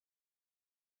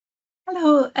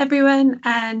Hello, everyone,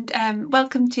 and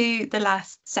welcome to the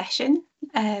last session.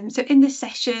 So in this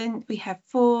session, we have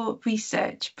 4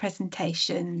 research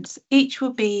presentations. Each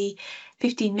will be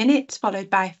 15 minutes, followed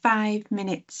by 5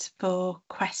 minutes for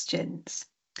questions.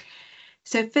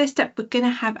 So first up, we're going to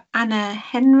have Anna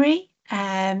Henry.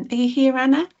 Are you here,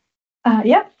 Anna?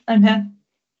 Yeah, I'm here.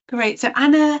 Great. So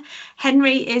Anna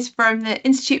Henry is from the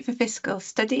Institute for Fiscal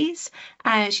Studies.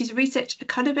 She's a research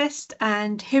economist,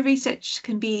 and her research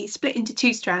can be split into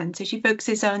 2 strands. So she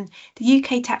focuses on the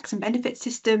UK tax and benefit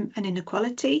system and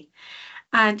inequality,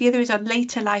 and the other is on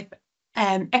later life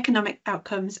economic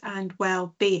outcomes and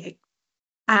well-being.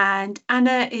 And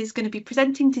Anna is going to be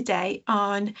presenting today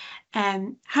on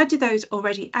how do those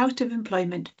already out of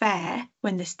employment fare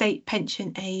when the state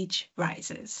pension age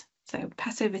rises. So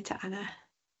pass over to Anna.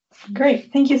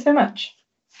 Great, thank you so much.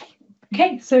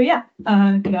 Okay, so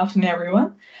good afternoon,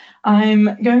 everyone.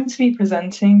 I'm going to be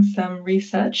presenting some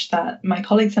research that my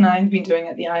colleagues and I have been doing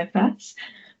at the IFS,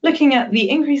 looking at the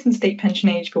increase in state pension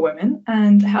age for women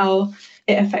and how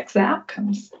it affects their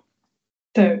outcomes.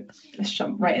 So let's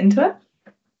jump right into it.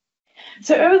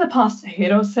 So over the past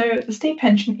decade or so, the state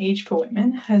pension age for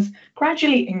women has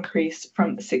gradually increased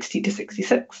from 60 to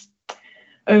 66.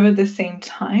 Over the same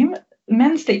time,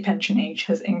 men's state pension age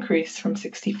has increased from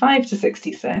 65 to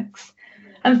 66,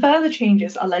 and further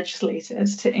changes are legislated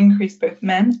to increase both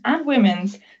men and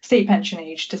women's state pension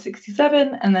age to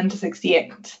 67 and then to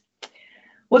 68.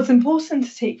 What's important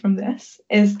to take from this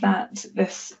is that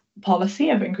this policy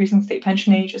of increasing state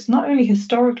pension age is not only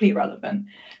historically relevant,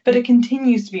 but it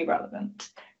continues to be relevant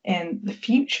in the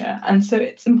future. And so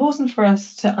it's important for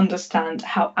us to understand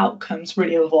how outcomes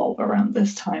really evolve around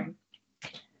this time.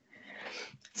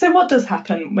 So what does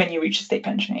happen when you reach a state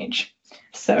pension age?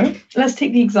 So let's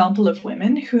take the example of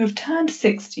women who have turned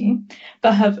 60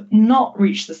 but have not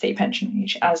reached the state pension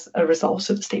age as a result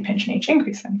of the state pension age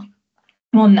increasing.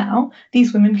 Well, now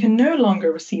these women can no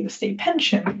longer receive a state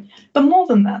pension, but more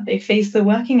than that, they face the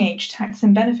working age tax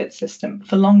and benefit system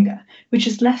for longer, which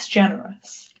is less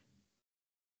generous.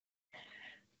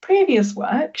 Previous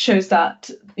work shows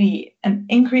that an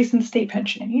increase in the state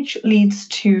pension age leads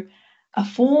to a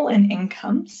fall in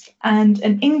incomes and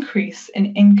an increase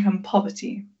in income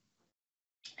poverty.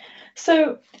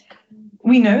 So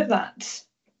we know that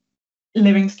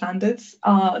living standards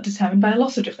are determined by a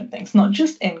lot of different things, not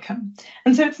just income.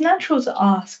 And so it's natural to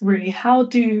ask, really, how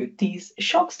do these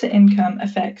shocks to income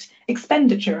affect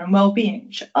expenditure and well-being,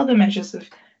 which are other measures of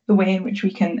the way in which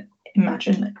we can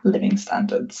imagine living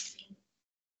standards?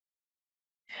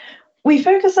 We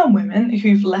focus on women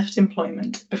who've left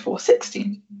employment before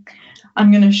 60.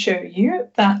 I'm going to show you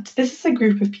that this is a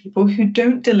group of people who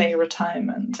don't delay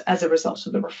retirement as a result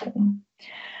of the reform.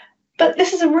 But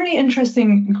this is a really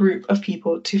interesting group of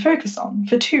people to focus on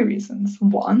for 2 reasons.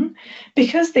 One,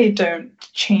 because they don't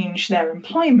change their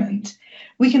employment,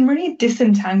 we can really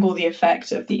disentangle the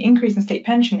effect of the increase in state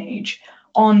pension age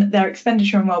on their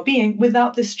expenditure and well-being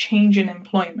without this change in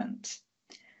employment.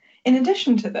 In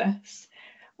addition to this,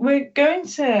 we're going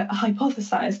to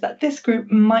hypothesize that this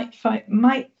group might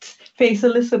face a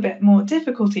little bit more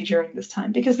difficulty during this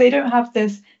time because they don't have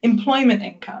this employment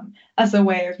income as a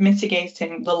way of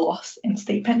mitigating the loss in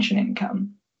state pension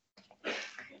income.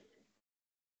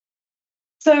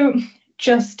 So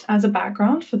just as a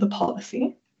background for the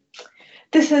policy,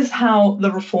 this is how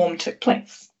the reform took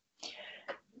place.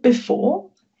 Before,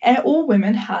 all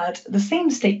women had the same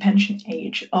state pension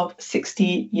age of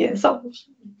 60 years old.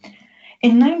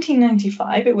 In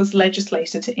 1995, it was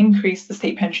legislated to increase the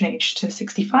state pension age to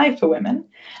 65 for women,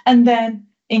 and then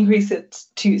increase it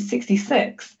to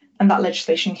 66, and that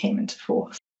legislation came into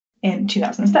force in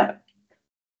 2007.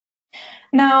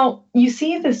 Now, you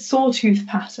see this sawtooth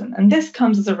pattern, and this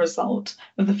comes as a result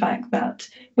of the fact that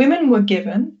women were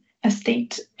given a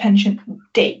state pension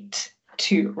date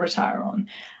to retire on,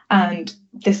 and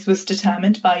this was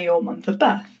determined by your month of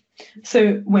birth.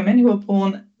 So women who were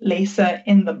born later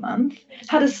in the month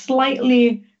had a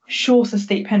slightly shorter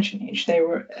state pension age.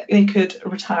 They could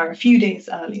retire a few days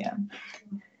earlier.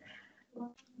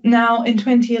 Now, in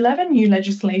 2011, new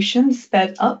legislation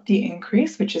sped up the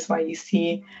increase, which is why you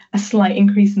see a slight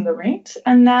increase in the rate.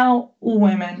 And now all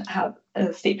women have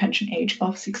a state pension age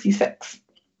of 66.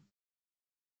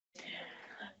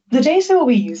 The data we'll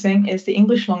be using is the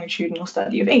English Longitudinal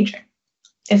Study of Aging.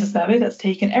 It's a survey that's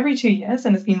taken every 2 years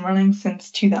and has been running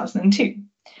since 2002.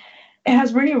 It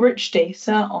has really rich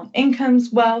data on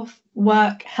incomes, wealth,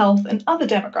 work, health, and other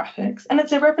demographics, and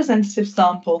it's a representative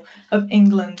sample of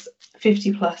England's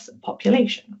 50-plus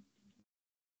population.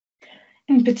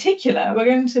 In particular, we're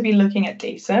going to be looking at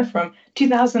data from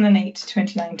 2008 to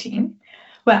 2019,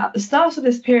 where at the start of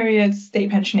this period,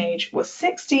 state pension age was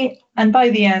 60, and by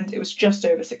the end, it was just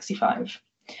over 65.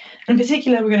 In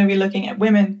particular, we're going to be looking at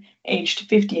women aged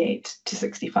 58 to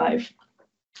 65.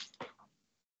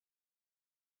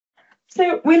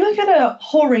 So we look at a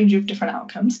whole range of different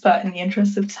outcomes, but in the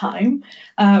interest of time,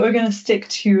 we're going to stick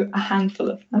to a handful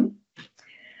of them.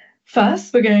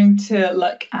 First, we're going to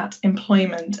look at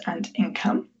employment and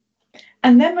income,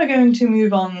 and then we're going to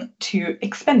move on to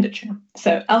expenditure.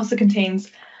 So ELSA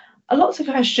contains lots of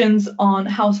questions on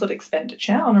household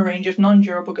expenditure on a range of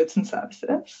non-durable goods and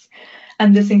services.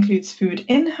 And this includes food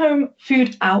in home,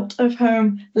 food out of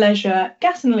home, leisure,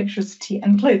 gas and electricity,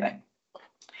 and clothing.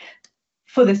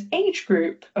 For this age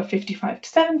group of 55 to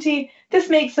 70, this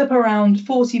makes up around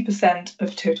 40%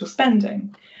 of total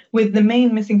spending, with the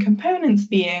main missing components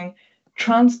being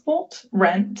transport,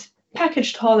 rent,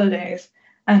 packaged holidays,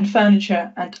 and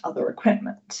furniture and other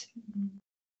equipment.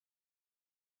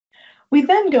 We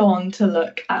then go on to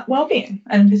look at well-being,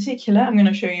 and in particular, I'm going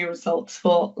to show you results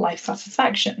for life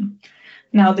satisfaction.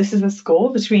 Now, this is a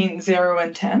score between 0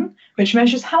 and 10, which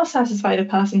measures how satisfied a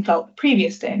person felt the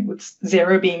previous day, with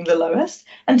 0 being the lowest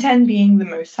and 10 being the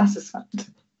most satisfied.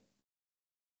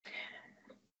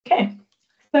 Okay,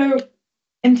 so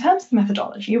in terms of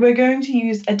methodology, we're going to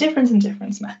use a difference in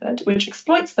difference method, which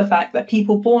exploits the fact that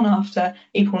people born after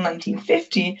April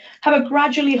 1950 have a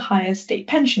gradually higher state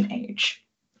pension age.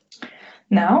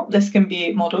 Now, this can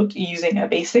be modeled using a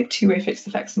basic two-way fixed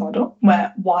effects model,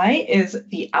 where Y is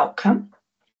the outcome,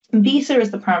 beta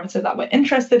is the parameter that we're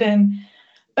interested in,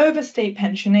 over state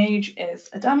pension age is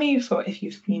a dummy for if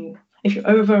you're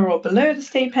over or below the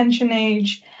state pension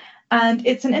age, and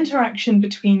it's an interaction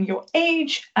between your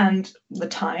age and the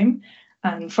time,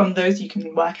 and from those you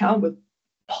can work out with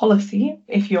policy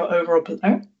if you're over or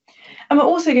below. And we're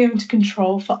also going to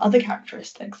control for other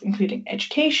characteristics, including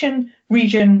education,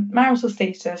 region, marital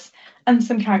status, and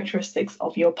some characteristics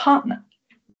of your partner.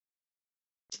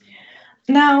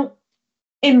 Now,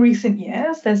 in recent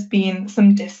years, there's been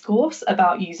some discourse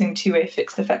about using two-way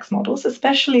fixed effects models,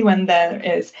 especially when there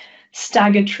is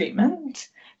staggered treatment.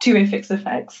 Two-way fixed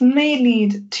effects may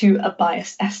lead to a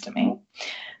biased estimate.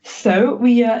 So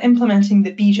we are implementing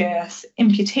the BJS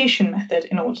imputation method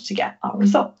in order to get our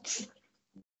results.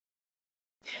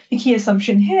 The key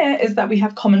assumption here is that we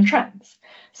have common trends.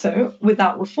 So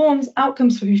without reforms,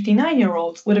 outcomes for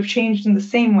 59-year-olds would have changed in the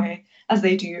same way as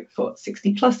they do for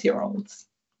 60-plus-year-olds.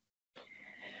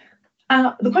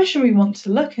 The question we want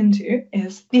to look into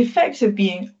is the effect of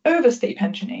being over state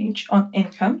pension age on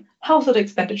income, household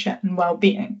expenditure, and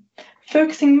well-being,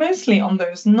 focusing mostly on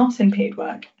those not in paid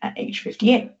work at age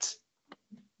 58.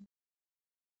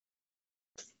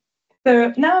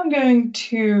 So now I'm going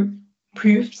to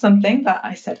prove something that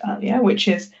I said earlier, which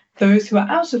is those who are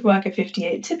out of work at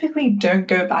 58 typically don't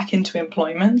go back into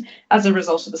employment as a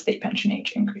result of the state pension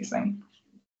age increasing.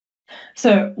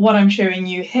 So what I'm showing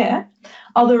you here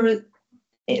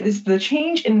is the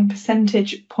change in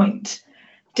percentage point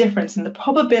difference in the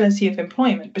probability of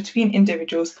employment between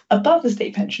individuals above the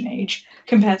state pension age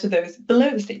compared to those below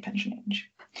the state pension age.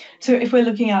 So if we're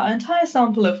looking at an entire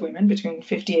sample of women between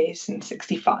 58 and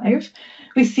 65,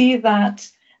 we see that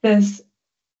there's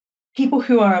people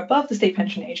who are above the state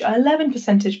pension age are 11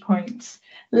 percentage points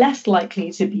less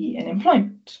likely to be in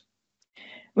employment.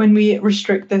 When we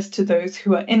restrict this to those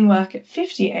who are in work at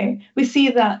 58, we see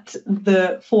that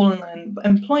the fall in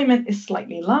employment is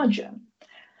slightly larger.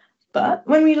 But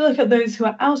when we look at those who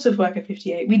are out of work at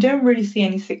 58, we don't really see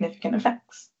any significant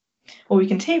effects. What we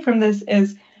can take from this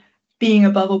is being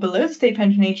above or below the state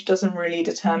pension age doesn't really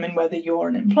determine whether you're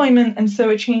in employment, and so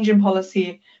a change in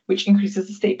policy which increases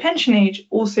the state pension age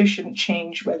also shouldn't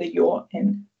change whether you're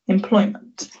in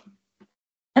employment.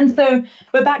 And so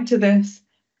we're back to this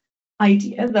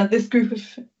idea that this group of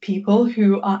people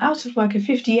who are out of work at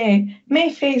 58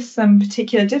 may face some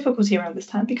particular difficulty around this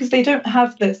time because they don't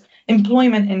have this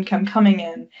employment income coming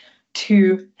in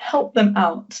to help them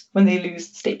out when they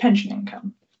lose state pension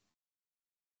income.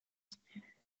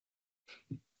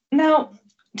 Now,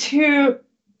 to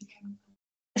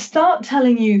start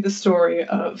telling you the story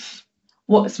of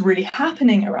what's really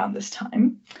happening around this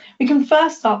time, we can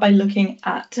first start by looking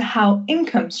at how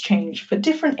incomes change for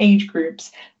different age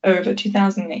groups over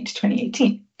 2008 to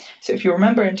 2018. So if you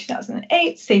remember, in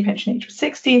 2008, state pension age was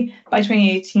 60. By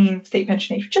 2018, state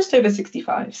pension age was just over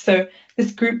 65. So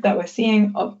this group that we're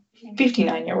seeing of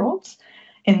 59-year-olds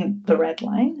in the red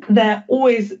line, they're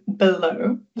always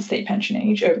below the state pension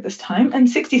age over this time, and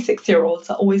 66-year-olds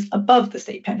are always above the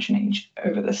state pension age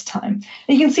over this time.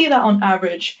 And you can see that on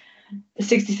average,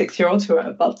 66-year-olds who are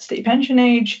above the state pension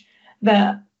age,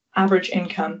 their average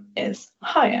income is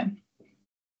higher.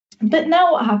 But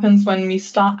now what happens when we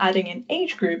start adding in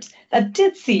age groups that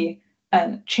did see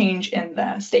a change in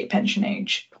their state pension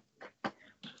age?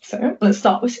 So let's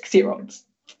start with 60-year-olds.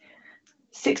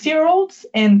 60-year-olds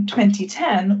in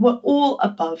 2010 were all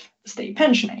above state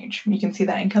pension age. You can see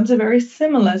their incomes are very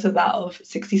similar to that of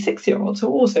 66-year-olds who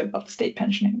are also above the state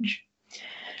pension age.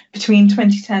 Between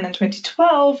 2010 and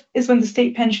 2012 is when the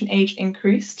state pension age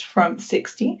increased from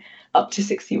 60 up to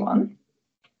 61.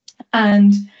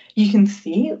 And you can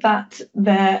see that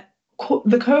the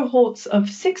cohorts of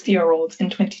 60-year-olds in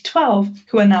 2012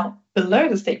 who are now below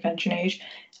the state pension age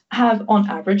have on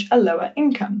average a lower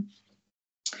income.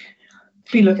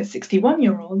 If we look at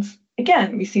 61-year-olds,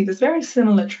 again, we see this very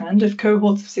similar trend of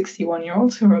cohorts of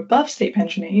 61-year-olds who are above state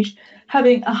pension age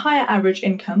having a higher average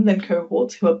income than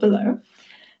cohorts who are below.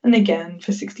 And again,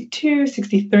 for 62,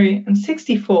 63, and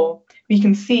 64, we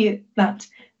can see that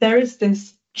there is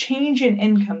this change in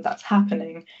income that's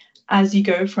happening as you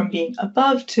go from being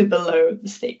above to below the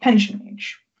state pension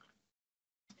age.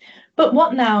 But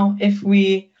what now if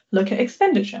we look at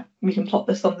expenditure? We can plot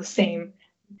this on the same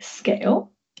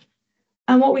scale.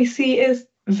 And what we see is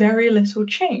very little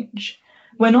change.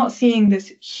 We're not seeing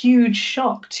this huge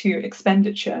shock to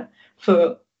expenditure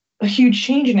for a huge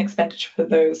change in expenditure for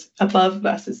those above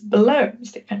versus below the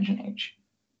state pension age.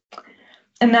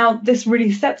 And now this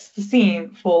really sets the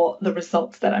scene for the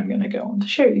results that I'm going to go on to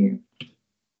show you.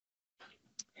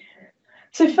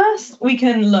 So first we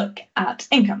can look at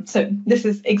income. So this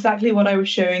is exactly what I was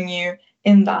showing you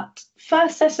in that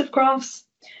first set of graphs.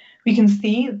 We can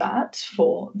see that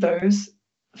for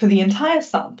the entire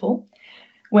sample,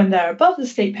 when they're above the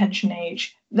state pension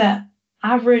age, their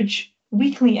average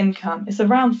weekly income is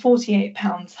around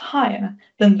 £48 higher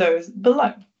than those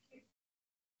below.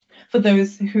 For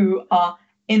those who are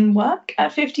in work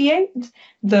at 58,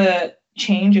 the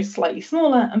change is slightly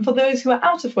smaller, and for those who are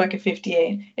out of work at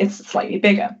 58, it's slightly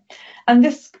bigger. And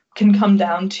this can come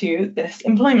down to this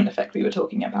employment effect we were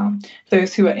talking about.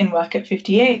 Those who are in work at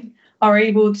 58 are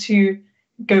able to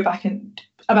go back and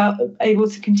able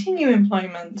to continue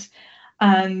employment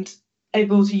and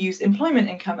able to use employment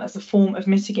income as a form of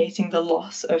mitigating the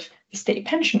loss of the state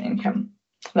pension income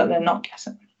that they're not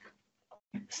getting.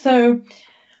 So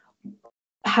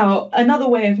another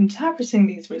way of interpreting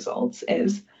these results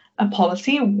is a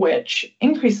policy which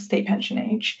increases state pension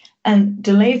age and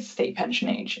delays state pension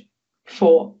age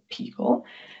for people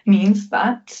means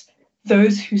that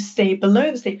those who stay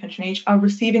below the state pension age are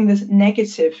receiving this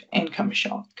negative income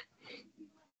shock.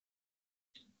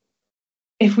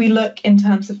 If we look in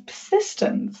terms of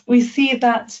persistence, we see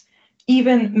that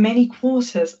even many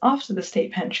quarters after the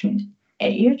state pension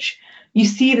age, you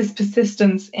see this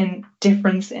persistence in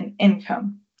difference in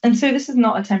income. And so this is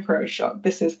not a temporary shock.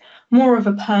 This is more of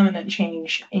a permanent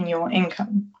change in your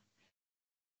income.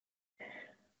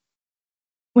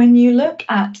 When you look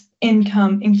at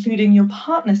income, including your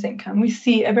partner's income, we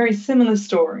see a very similar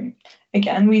story.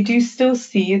 Again, we do still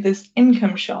see this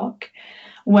income shock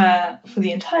where for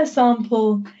the entire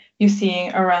sample, you're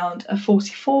seeing around a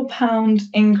 £44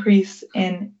 increase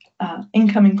in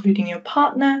income, including your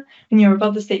partner, when you're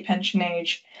above the state pension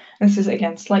age. This is,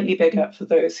 again, slightly bigger for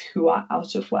those who are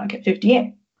out of work at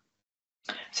 58.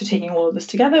 So taking all of this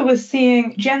together, we're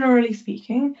seeing, generally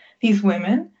speaking, these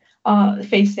women are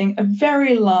facing a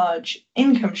very large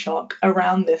income shock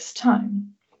around this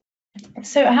time.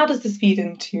 So how does this feed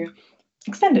into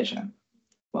expenditure?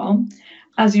 Well,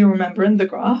 as you remember in the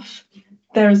graph,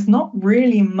 there is not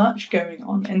really much going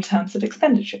on in terms of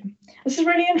expenditure. This is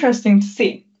really interesting to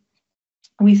see.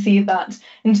 We see that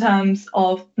in terms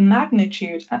of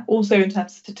magnitude and also in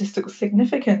terms of statistical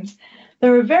significance,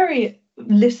 there are very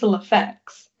little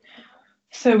effects.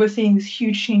 So we're seeing this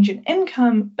huge change in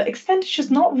income, but expenditure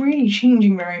is not really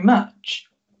changing very much.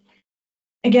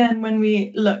 Again, when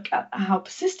we look at how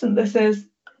persistent this is,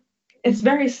 it's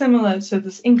very similar to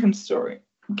this income story.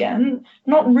 Again,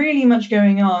 not really much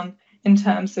going on in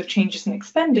terms of changes in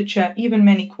expenditure, even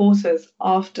many quarters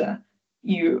after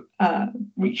you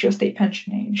reach your state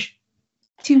pension age.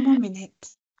 2 more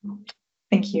minutes.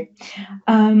 Thank you.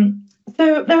 So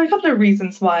there are a couple of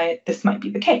reasons why this might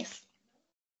be the case.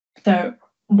 So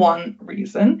one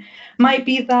reason might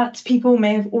be that people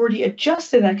may have already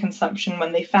adjusted their consumption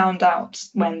when they found out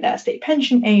when their state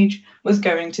pension age was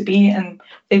going to be, and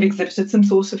they've exhibited some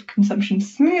sort of consumption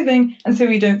smoothing, and so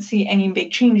we don't see any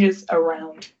big changes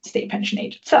around state pension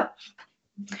age itself.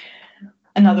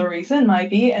 Another reason might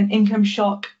be an income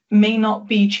shock may not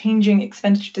be changing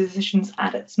expenditure decisions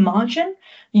at its margin.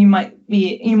 You might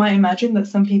imagine that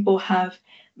some people have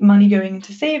money going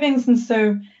into savings, and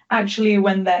so actually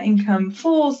when their income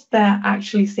falls, they're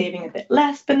actually saving a bit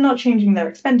less, but not changing their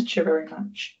expenditure very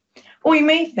much. Or we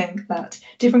may think that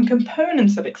different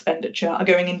components of expenditure are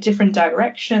going in different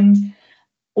directions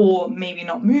or maybe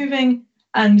not moving,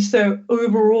 and so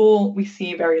overall we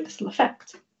see very little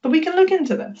effect. But we can look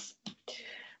into this.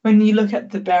 When you look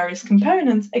at the various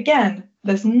components, again,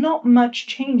 there's not much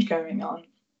change going on.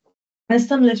 There's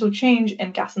some little change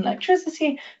in gas and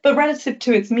electricity, but relative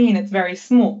to its mean, it's very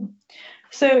small.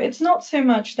 So it's not so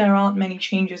much there aren't many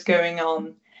changes going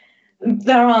on.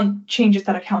 There aren't changes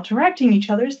that are counteracting each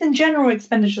other. It's in general,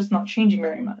 expenditure is not changing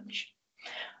very much.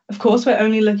 Of course, we're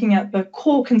only looking at the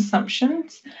core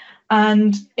consumptions,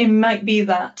 and it might be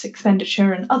that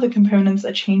expenditure and other components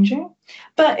are changing,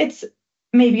 but it's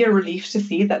maybe a relief to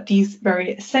see that these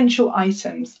very essential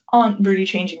items aren't really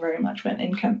changing very much when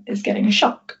income is getting a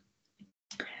shock.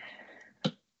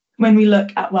 When we look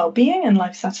at well-being and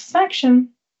life satisfaction,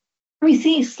 we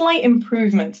see slight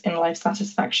improvements in life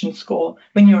satisfaction score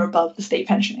when you're above the state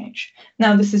pension age.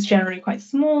 Now, this is generally quite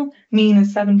small. Mean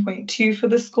is 7.2 for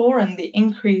the score, and the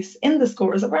increase in the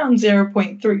score is around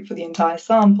 0.3 for the entire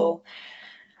sample.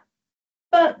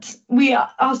 But we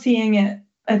are seeing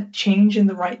a change in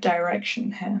the right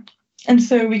direction here. And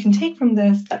so we can take from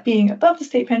this that being above the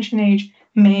state pension age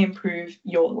may improve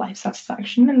your life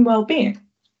satisfaction and well-being.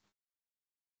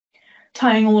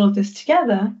 Tying all of this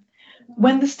together,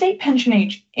 when the state pension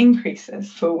age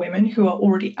increases for women who are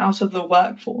already out of the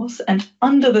workforce and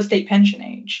under the state pension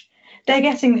age, they're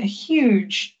getting a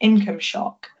huge income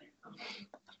shock.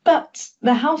 But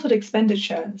the household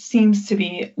expenditure seems to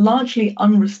be largely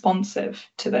unresponsive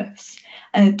to this,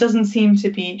 and it doesn't seem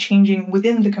to be changing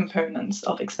within the components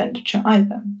of expenditure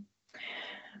either.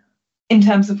 In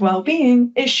terms of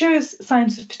well-being, it shows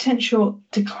signs of potential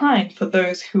decline for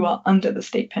those who are under the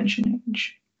state pension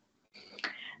age.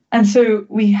 And so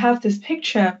we have this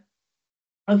picture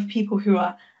of people who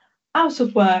are out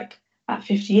of work at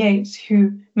 58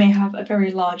 who may have a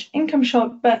very large income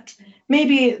shock, but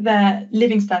maybe their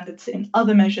living standards in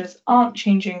other measures aren't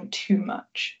changing too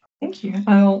much. Thank you.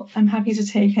 I'm happy to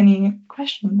take any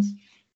questions.